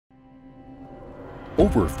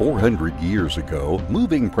Over 400 years ago,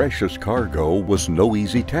 moving precious cargo was no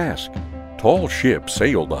easy task. Tall ships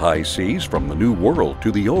sailed the high seas from the New World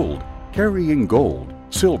to the Old, carrying gold,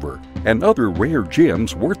 silver, and other rare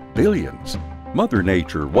gems worth billions. Mother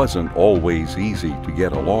Nature wasn't always easy to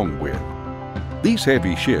get along with. These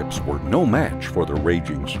heavy ships were no match for the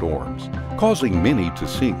raging storms, causing many to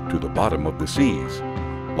sink to the bottom of the seas.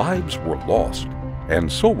 Lives were lost, and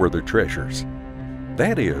so were the treasures.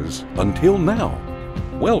 That is, until now.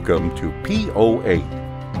 Welcome to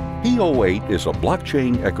P08. P08 is a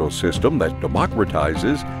blockchain ecosystem that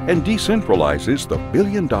democratizes and decentralizes the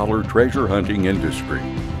billion-dollar treasure hunting industry.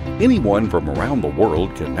 Anyone from around the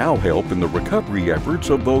world can now help in the recovery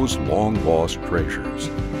efforts of those long-lost treasures.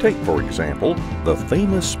 Take, for example, the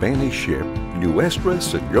famous Spanish ship Nuestra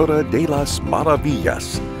Señora de las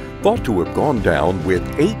Maravillas, thought to have gone down with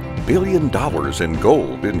 $8 billion in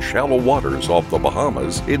gold in shallow waters off the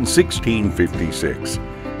Bahamas in 1656.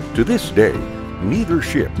 To this day, neither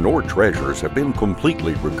ship nor treasures have been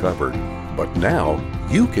completely recovered, but now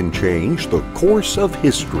you can change the course of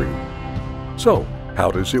history. So,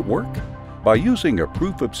 how does it work? By using a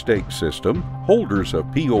proof-of-stake system, holders of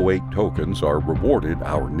P08 tokens are rewarded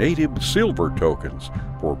our native silver tokens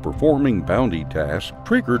for performing bounty tasks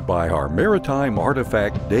triggered by our maritime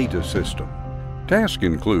artifact data system. Tasks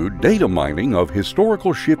include data mining of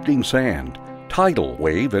historical shifting sand, tidal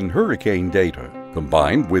wave and hurricane data,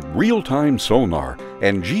 combined with real-time sonar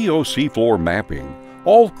and geo-seafloor mapping,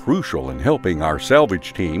 all crucial in helping our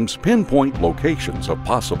salvage teams pinpoint locations of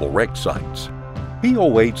possible wreck sites.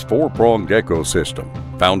 P08's four-pronged ecosystem,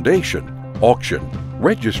 foundation, auction,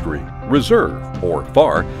 registry, reserve, or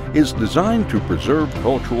FAR, is designed to preserve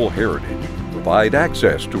cultural heritage, provide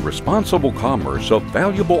access to responsible commerce of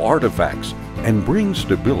valuable artifacts, and bring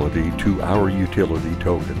stability to our utility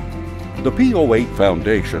token. The P08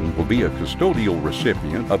 Foundation will be a custodial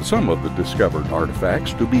recipient of some of the discovered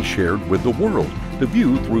artifacts to be shared with the world to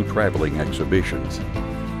view through traveling exhibitions.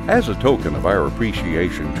 As a token of our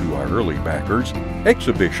appreciation to our early backers,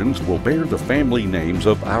 exhibitions will bear the family names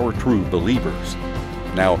of our true believers.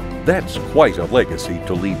 Now, that's quite a legacy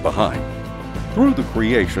to leave behind. Through the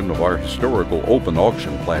creation of our historical open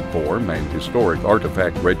auction platform and historic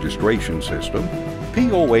artifact registration system,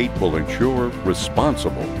 P08 will ensure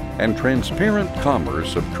responsible and transparent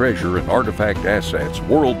commerce of treasure and artifact assets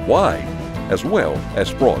worldwide, as well as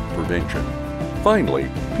fraud prevention. Finally,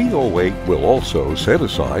 P08 will also set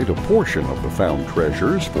aside a portion of the found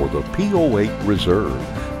treasures for the P08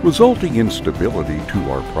 Reserve, resulting in stability to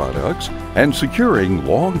our products and securing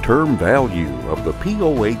long-term value of the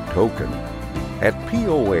P08 token. At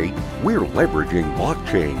P08, we're leveraging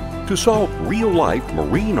blockchain to solve real-life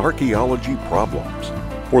marine archaeology problems.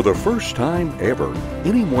 For the first time ever,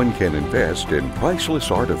 anyone can invest in priceless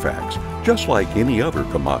artifacts just like any other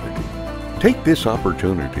commodity. Take this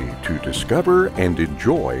opportunity to discover and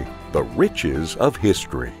enjoy the riches of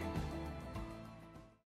history.